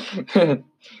works now.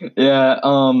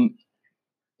 Yeah.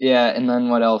 Yeah, and then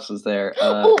what else is there?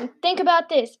 Think about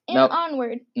this.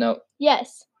 Onward. No.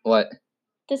 Yes. What?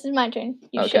 This is my turn.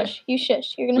 You okay. Shush. You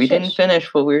shush. You're gonna we shush. We didn't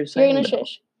finish what we were saying. You're gonna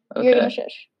shush. Okay. You're gonna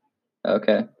shush.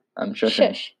 Okay. I'm shushing.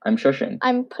 Shush. I'm shushing.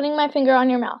 I'm putting my finger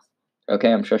on your mouth.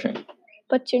 Okay, I'm shushing.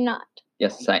 But you're not.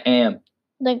 Yes, I am.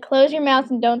 Then close your mouth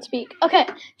and don't speak. Okay,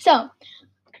 so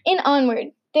in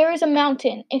Onward, there is a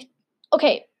mountain. Think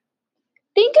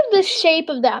of the shape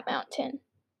of that mountain.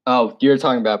 Oh, you're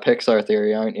talking about Pixar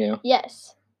theory, aren't you?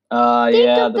 Yes. Think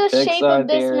of the shape of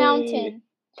this mountain.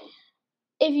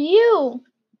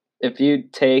 If you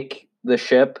take the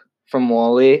ship from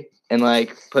WALL-E and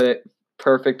like put it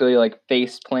perfectly like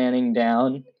face planting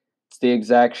down, it's the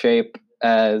exact shape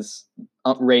as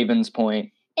Raven's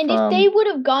Point. And if they would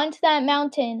have gone to that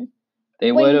mountain,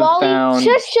 they would have found.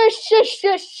 Shush!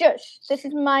 This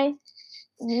is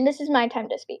my time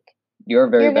to speak. You're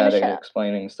very bad at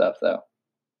explaining stuff, though.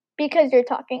 Because you're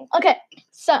talking. Okay,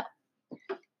 so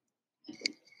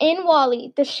in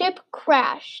WALL-E, the ship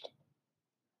crashed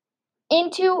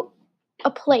into a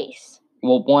place.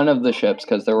 Well, one of the ships,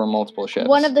 because there were multiple ships.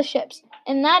 One of the ships.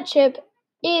 And that ship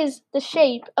is the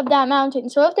shape of that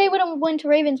mountain. So if they would have went to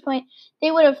Raven's Point,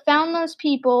 they would have found those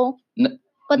people,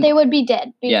 but they would be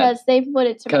dead because they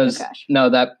wouldn't survive the crash. No,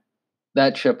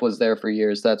 that ship was there for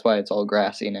years. That's why it's all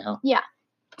grassy now. Yeah.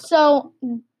 So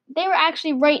they were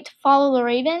actually right to follow the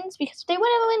Ravens, because if they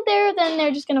wouldn't have went there, then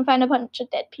they're just going to find a bunch of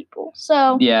dead people.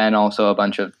 So yeah, and also a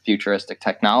bunch of futuristic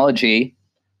technology.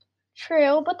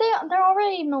 True, but they're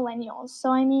already millennials,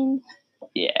 so I mean...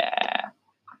 Yeah.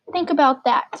 Think about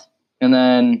that. And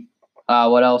then,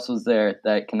 what else was there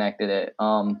that connected it?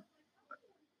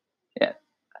 Yeah.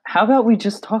 How about we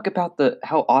just talk about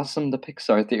how awesome the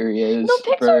Pixar theory is? No,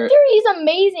 Pixar theory is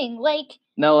amazing.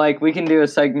 No, we can do a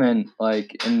segment,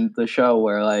 in the show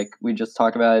where, we just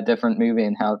talk about a different movie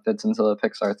and how it fits into the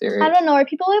Pixar theory. I don't know. Are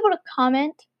people able to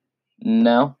comment?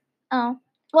 No. Oh.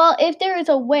 Well, if there is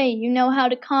a way, you know how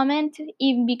to comment,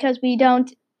 even because we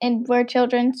don't, and we're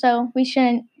children, so we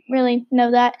shouldn't really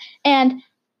know that. And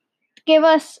give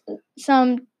us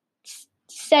some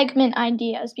segment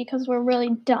ideas because we're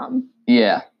really dumb.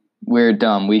 Yeah, we're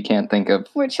dumb. We can't think of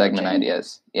We're segment children.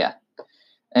 ideas. Yeah.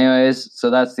 Anyways, so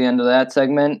that's the end of that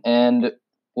segment, and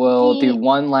we'll do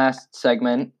one last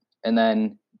segment, and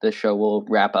then the show will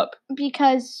wrap up.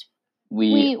 Because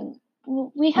we have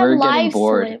we're lives getting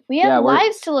bored. to live. We have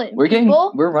lives to live.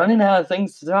 We're running out of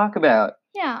things to talk about.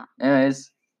 Yeah.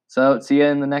 Anyways, so see you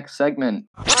in the next segment.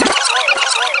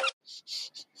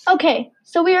 Okay,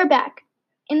 so we are back.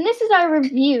 And this is our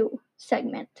review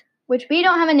segment, which we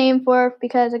don't have a name for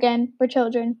because, again, we're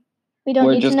children. We don't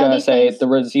need to know these things.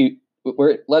 We're just going to say the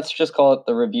review. Let's just call it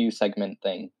the review segment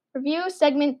thing. Review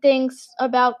segment things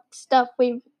about stuff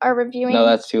we are reviewing. No,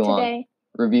 that's too today. long.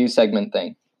 Review segment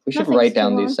thing. We should write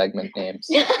down these segment names.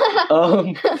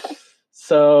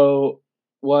 So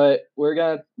what we're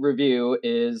going to review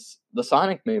is the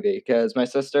Sonic movie because my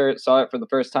sister saw it for the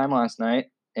first time last night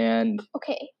and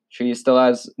she still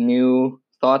has new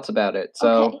thoughts about it.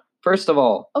 So first of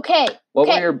all, what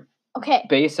were your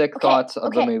basic thoughts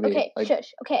of the movie?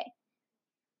 Shush.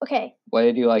 Okay. What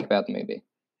did you like about the movie?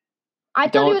 I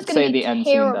thought it was going to be the end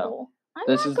terrible. scene,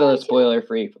 though. This is the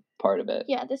spoiler-free part of it.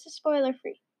 Yeah, this is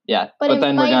spoiler-free. Yeah, but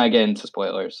then we're going to get into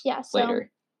spoilers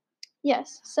later.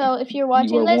 Yes, so if you're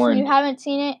watching this and you haven't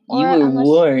seen it, you were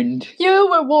warned. You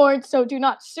were warned, so do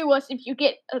not sue us if you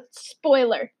get a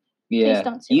spoiler. Yeah, please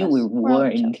don't sue you us. were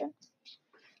warned.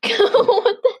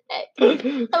 What the heck?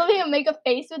 I love you make a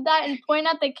face with that and point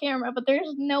at the camera, but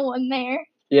there's no one there.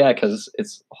 Yeah, because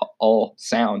it's all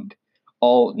sound.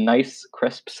 All nice,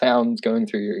 crisp sounds going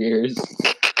through your ears.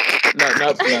 No,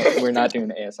 we're not doing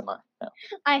ASMR. No.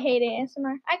 I hate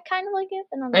ASMR. I kind of like it,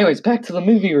 but not. Anyways, back to the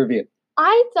movie review.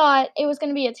 I thought it was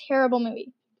going to be a terrible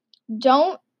movie.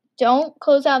 Don't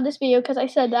close out this video because I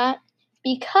said that.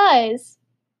 Because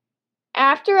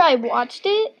after I watched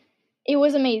it, it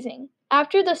was amazing.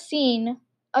 After the scene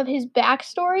of his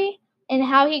backstory and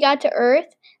how he got to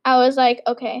Earth, I was like,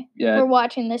 okay, we're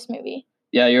watching this movie.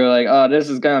 Yeah, you were like, oh, this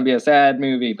is going to be a sad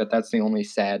movie, but that's the only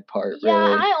sad part, really.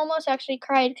 Yeah, I almost actually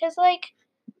cried because, like,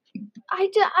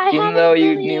 even though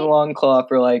you knew Longclaw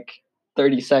for, like,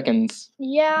 30 seconds.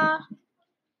 Yeah.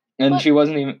 And she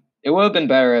wasn't even... It would have been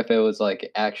better if it was, like,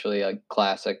 actually a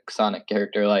classic Sonic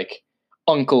character, like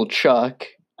Uncle Chuck.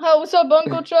 Oh, what's up,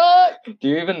 Uncle Chuck? Do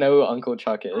you even know who Uncle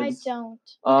Chuck is? I don't.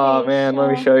 Oh, man,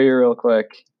 let me show you real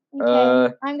quick.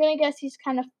 Okay. I'm going to guess he's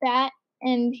kind of fat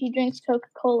and he drinks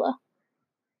Coca-Cola.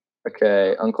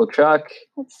 Okay, Uncle Chuck.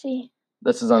 Let's see.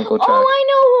 This is Uncle Chuck. Oh, I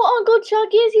know who Uncle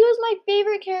Chuck is. He was my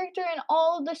favorite character in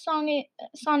all of the Sonic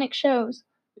shows.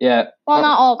 Yeah. Well,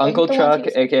 not all of them. Uncle Chuck,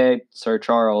 aka Sir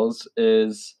Charles,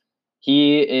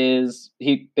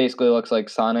 he basically looks like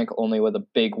Sonic, only with a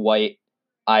big white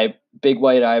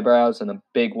eyebrows and a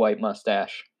big white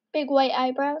mustache. Big white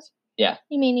eyebrows? Yeah.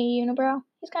 You mean a unibrow?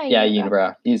 He's got a unibrow. Yeah,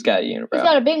 unibrow. He's got a unibrow. He's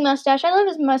got a big mustache. I love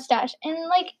his mustache. And,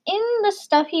 like, in the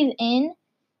stuff he's in,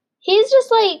 he's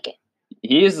just, like...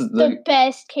 He's the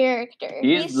best character.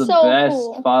 He's the so best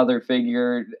cool. father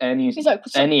figure any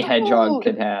hedgehog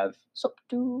could have. So,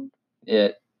 dude.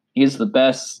 Yeah, he's the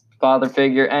best father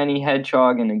figure any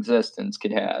hedgehog in existence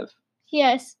could have.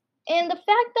 Yes, and the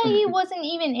fact that he wasn't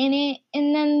even in it,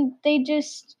 and then they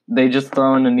just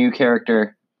throw in a new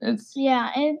character. They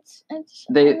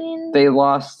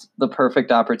lost the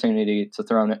perfect opportunity to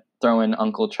throw in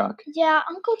Uncle Chuck. Yeah,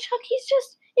 Uncle Chuck.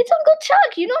 It's Uncle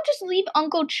Chuck. You don't just leave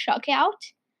Uncle Chuck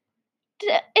out.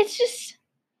 It's just...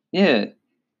 Yeah.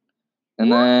 And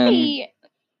why?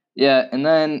 And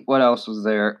then what else was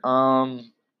there?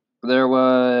 There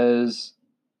was...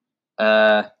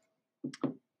 how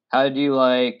did you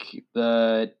like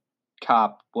the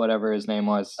cop, whatever his name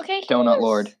was? Okay, Donut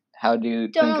Lord. How do you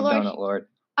think of Donut Lord?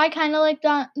 I kind of like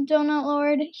Donut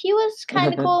Lord. He was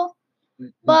kind of cool,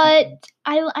 but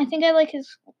I think I like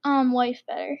his wife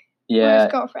better. Yeah. Or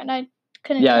his girlfriend. I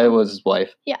couldn't tell. It was his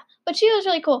wife. Yeah. But she was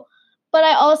really cool. But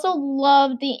I also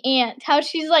love the aunt. How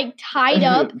she's like tied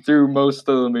up. Through most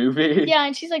of the movie. Yeah,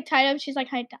 and she's like tied up. She's like,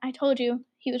 I told you.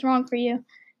 He was wrong for you.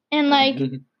 And like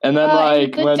and then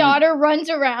like the daughter runs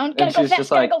around.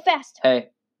 Gotta go fast. Hey,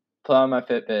 put on my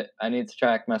Fitbit. I need to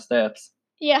track my steps.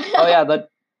 Yeah. Oh yeah,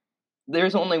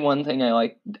 there's only one thing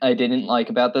I didn't like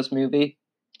about this movie.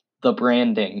 The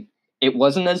branding. It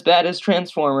wasn't as bad as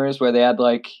Transformers where they had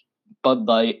like Bud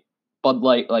Light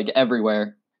like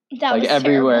everywhere. That like was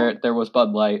everywhere terrible. There was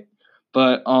Bud Light.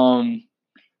 But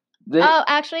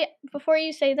actually, before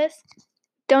you say this,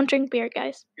 don't drink beer,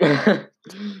 guys.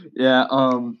 Yeah,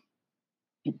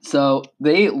 so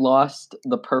they lost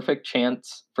the perfect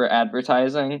chance for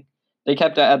advertising. They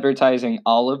kept advertising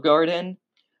Olive Garden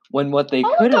when what they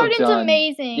could have done... Olive Garden's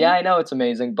amazing. Yeah, I know it's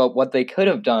amazing, but what they could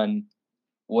have done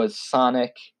was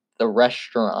Sonic the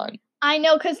restaurant. I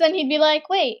know, because then he'd be like,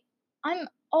 wait, I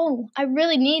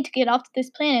really need to get off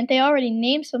this planet. They already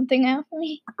named something after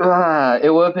me.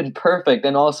 It would have been perfect.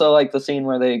 And also, like, the scene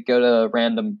where they go to a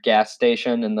random gas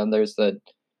station and then there's the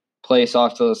place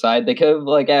off to the side. They could have,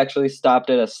 like, actually stopped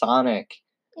at a Sonic.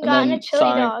 Gotten a chili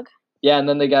dog. Yeah, and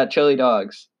then they got chili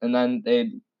dogs. And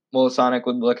then Sonic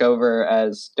would look over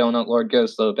as Donut Lord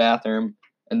goes to the bathroom.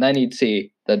 And then he'd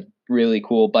see the really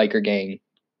cool biker gang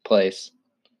place.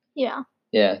 Yeah.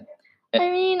 Yeah. I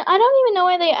mean, I don't even know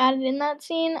why they added in that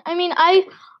scene. I mean,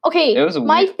 it was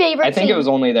my favorite scene. I think it was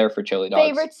only there for chili dogs.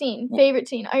 Favorite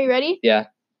scene. Are you ready? Yeah.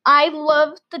 I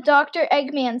love the Dr.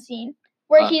 Eggman scene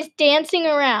where he's dancing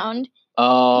around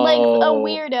like a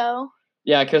weirdo.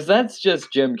 Yeah, because that's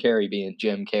just Jim Carrey being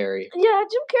Jim Carrey. Yeah,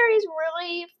 Jim Carrey's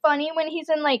really funny when he's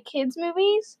in, like, kids'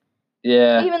 movies.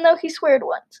 Yeah. Even though he sweared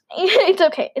once. It's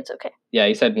okay. Yeah,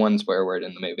 he said one swear word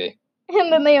in the movie.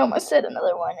 And then they almost said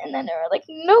another one, and then they were like,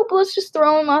 nope, let's just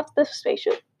throw him off the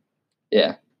spaceship.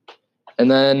 Yeah. And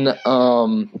then,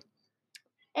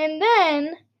 And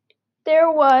then there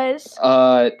was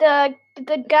the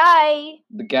guy.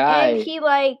 The guy. And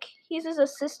he's his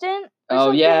assistant.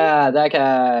 Oh, yeah, that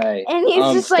guy. And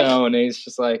he's just Stone, and he's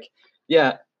just like,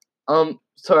 yeah,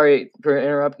 sorry for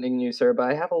interrupting you, sir,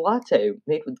 but I have a latte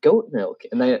made with goat milk.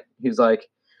 And then he's like,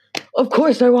 of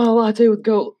course I want a latte with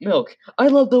goat milk. I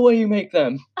love the way you make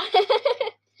them.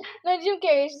 No, Jim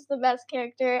Carrey is just the best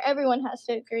character. Everyone has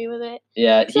to agree with it.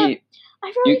 Yeah, I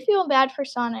really feel bad for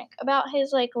Sonic about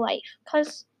his, like, life,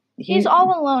 because he's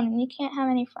all alone and he can't have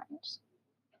any friends.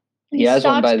 He has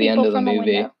one by the end of the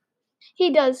movie.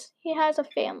 He does. He has a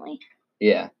family.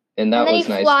 Yeah, and that was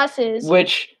nice. Flosses.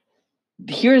 Which,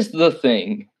 here's the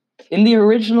thing. In the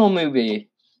original movie,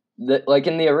 in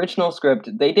the original script,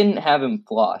 they didn't have him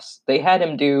floss. They had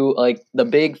him do, like, the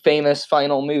big famous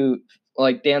final move,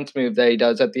 like, dance move that he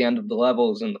does at the end of the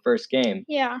levels in the first game.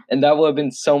 Yeah. And that would have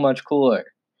been so much cooler.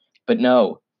 But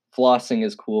no, flossing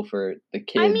is cool for the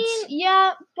kids. I mean,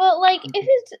 yeah, but, like,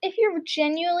 if you're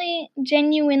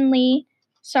genuinely,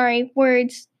 sorry,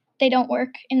 words, they don't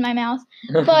work in my mouth,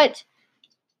 but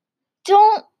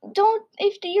don't,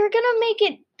 if you're gonna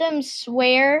make them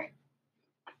swear,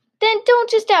 then don't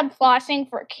just add flossing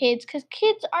for kids, because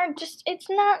kids aren't just, it's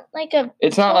not like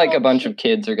a bunch of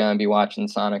kids are gonna be watching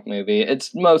Sonic movie.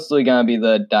 It's mostly gonna be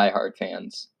the diehard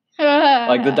fans.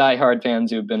 Like the diehard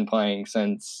fans who've been playing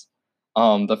since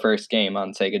the first game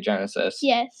on Sega Genesis.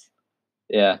 Yes.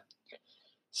 Yeah.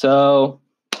 So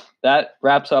that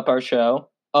wraps up our show.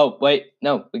 Oh, wait,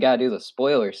 no, we gotta do the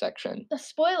spoiler section. The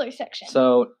spoiler section.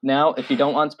 So now, if you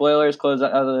don't want spoilers, close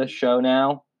out of the show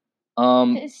now.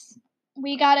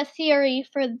 We got a theory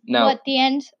for what the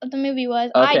end of the movie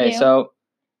was. Okay, so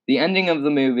the ending of the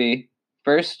movie,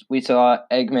 first we saw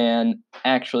Eggman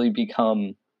actually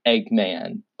become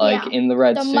Eggman. In the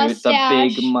red suit, the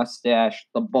big mustache,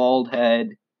 the bald head.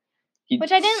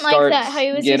 Which I didn't like that, how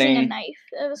he was using a knife.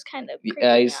 It was kind of creepy.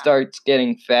 Yeah, he starts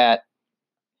getting fat.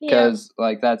 Because,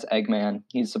 that's Eggman.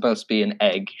 He's supposed to be an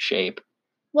egg shape.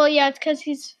 Well, yeah, it's because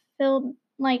he's filled,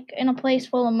 in a place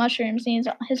full of mushrooms, and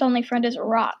his only friend is a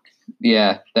rock.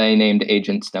 Yeah, they named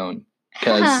Agent Stone.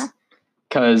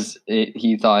 Because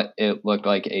he thought it looked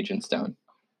like Agent Stone.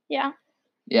 Yeah.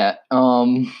 Yeah,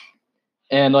 and,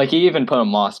 he even put a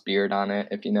moss beard on it,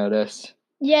 if you noticed.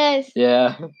 Yes.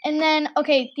 Yeah. And then,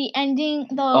 the ending,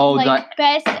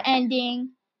 best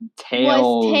ending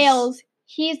was Tails.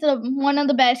 He's one of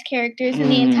the best characters in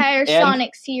the entire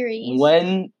Sonic series.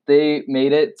 When they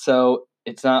made it so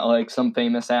it's not like some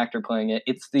famous actor playing it,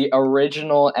 it's the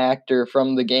original actor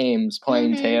from the games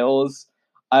playing Tails.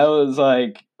 I was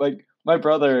like my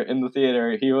brother in the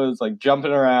theater, he was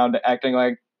jumping around acting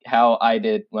like how I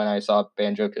did when I saw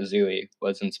Banjo-Kazooie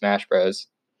was in Smash Bros.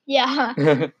 Yeah.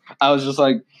 I was just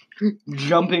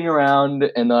jumping around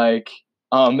and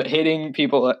hitting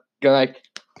people, going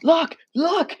Look!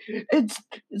 It's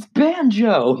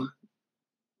Banjo!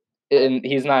 And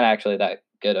he's not actually that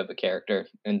good of a character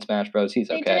in Smash Bros. He's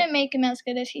okay. They didn't make him as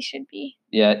good as he should be.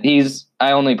 Yeah,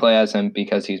 I only play as him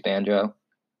because he's Banjo.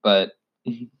 But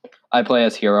I play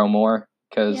as Hero more,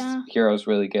 because Hero's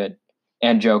really good.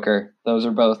 And Joker. Those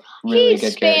are both really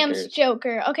good characters. He spams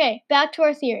Joker. Okay, back to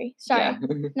our theory. Sorry. Yeah.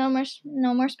 No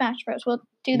more Smash Bros. We'll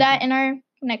do that in our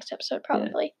next episode,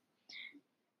 probably. Yeah.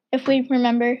 If we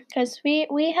remember, because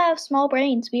we have small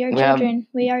brains. We are children.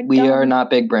 We are not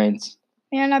big brains.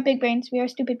 We are not big brains. We are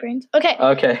stupid brains. Okay.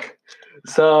 Okay.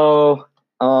 So,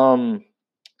 what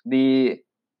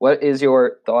is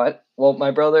your thought? Well,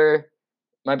 my brother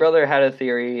had a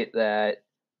theory that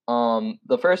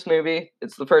the first movie,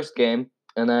 it's the first game,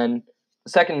 and then the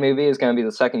second movie is going to be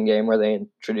the second game where they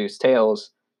introduce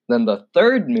Tails. Then the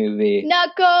third movie,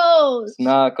 Knuckles.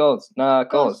 Knuckles.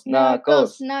 Knuckles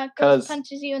 'Cause-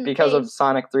 punches you in the Because of face.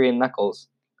 Sonic 3 and Knuckles.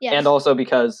 Yes. And also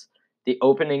because the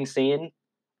opening scene,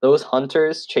 those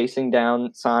hunters chasing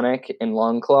down Sonic and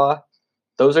Longclaw,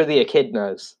 those are the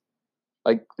Echidnas.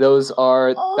 Like, that's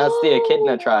the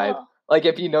Echidna tribe. Like,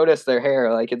 if you notice their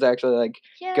hair, like, it's actually, like,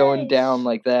 going down Yes.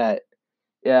 like that.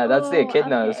 Yeah, that's the Oh,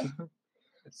 Echidnas. okay.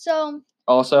 So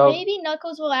Also, maybe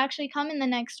Knuckles will actually come in the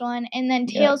next one, and then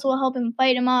Yeah. Tails will help him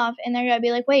fight him off, and they're gonna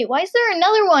be like, "Wait, why is there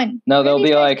another one?" no, Where are they'll these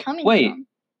be guys like, coming wait, from?"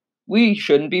 we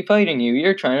shouldn't be fighting you.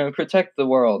 You're trying to protect the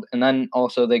world. And then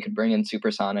also they could bring in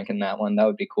Supersonic in that one. That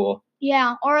would be cool.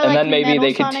 Yeah, or And like then maybe Metal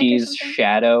they could Sonic or tease something.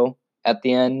 Shadow at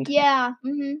the end. Yeah.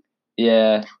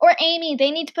 Yeah. Or Amy.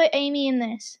 They need to put Amy in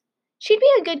this. She'd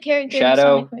be a good character. in Shadow,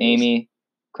 Sonic movies. Amy,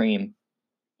 Cream.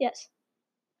 Yes,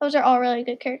 those are all really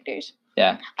good characters.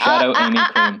 Yeah. Shadow, Amy,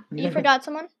 Cream. You forgot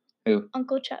someone? Who?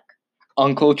 Uncle Chuck.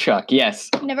 Uncle Chuck, yes.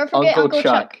 Never forget Uncle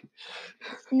Chuck.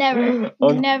 Never.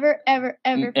 Un- Never, ever,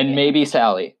 ever. And forget maybe Uncle Chuck.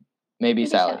 Sally. Maybe Maybe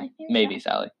Sally. Sally. Maybe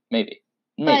Sally. Maybe.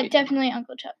 But definitely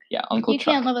Uncle Chuck. Yeah, Uncle You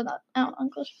Chuck. can't live without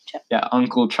Uncle Chuck. Yeah,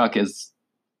 Uncle Chuck is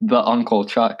the Uncle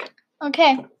Chuck.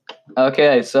 Okay,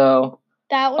 Okay, so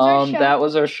that was our show. that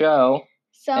was our show.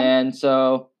 So And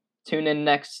so tune in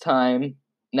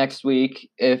next week,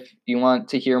 if you want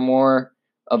to hear more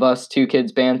of us two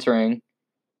kids bantering.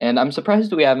 And I'm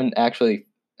surprised we haven't actually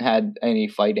had any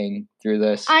fighting through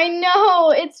this. I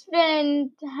know it's been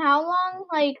how long?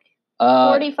 Like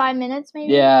 45 minutes,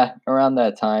 maybe. Yeah, around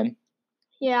that time.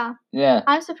 Yeah. Yeah.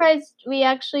 I'm surprised we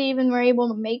actually even were able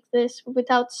to make this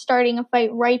without starting a fight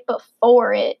right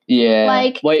before it. Yeah.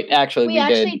 Like, wait, actually, we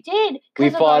actually did. We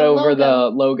fought over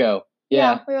the logo.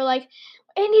 Yeah. We were like,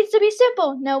 it needs to be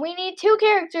simple. No, we need 2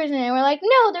 characters in it. We're like,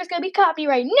 no, there's going to be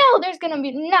copyright. No, there's going to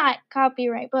be not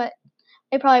copyright. But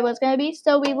it probably was going to be.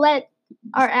 So we let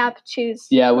our app choose.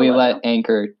 Yeah, we logo. let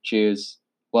Anchor choose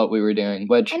what we were doing.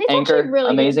 Which, And it's Anchor,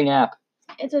 really amazing good. app.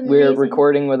 It's amazing. We're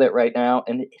recording with it right now,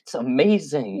 and it's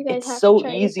amazing. You guys It's have to so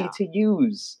try this easy out. to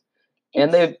use.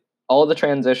 And all the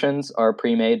transitions are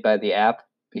pre-made by the app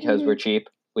because we're cheap.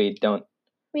 We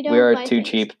are buy too things.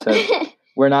 cheap to.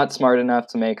 We're not smart enough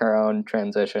to make our own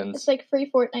transitions. It's like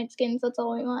free Fortnite skins. That's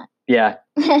all we want. Yeah.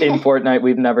 In Fortnite,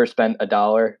 we've never spent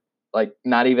 $1, like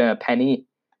not even a penny,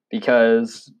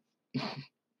 because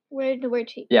we're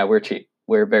cheap. Yeah, we're cheap.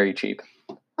 We're very cheap.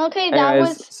 Okay, that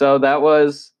was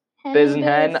Biz and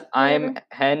Hen. Biz, I'm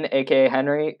Hen, aka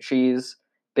Henry. She's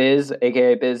Biz,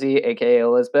 aka Busy, aka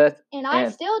Elizabeth. And I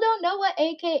still don't know what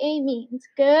AKA means.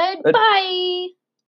 Goodbye.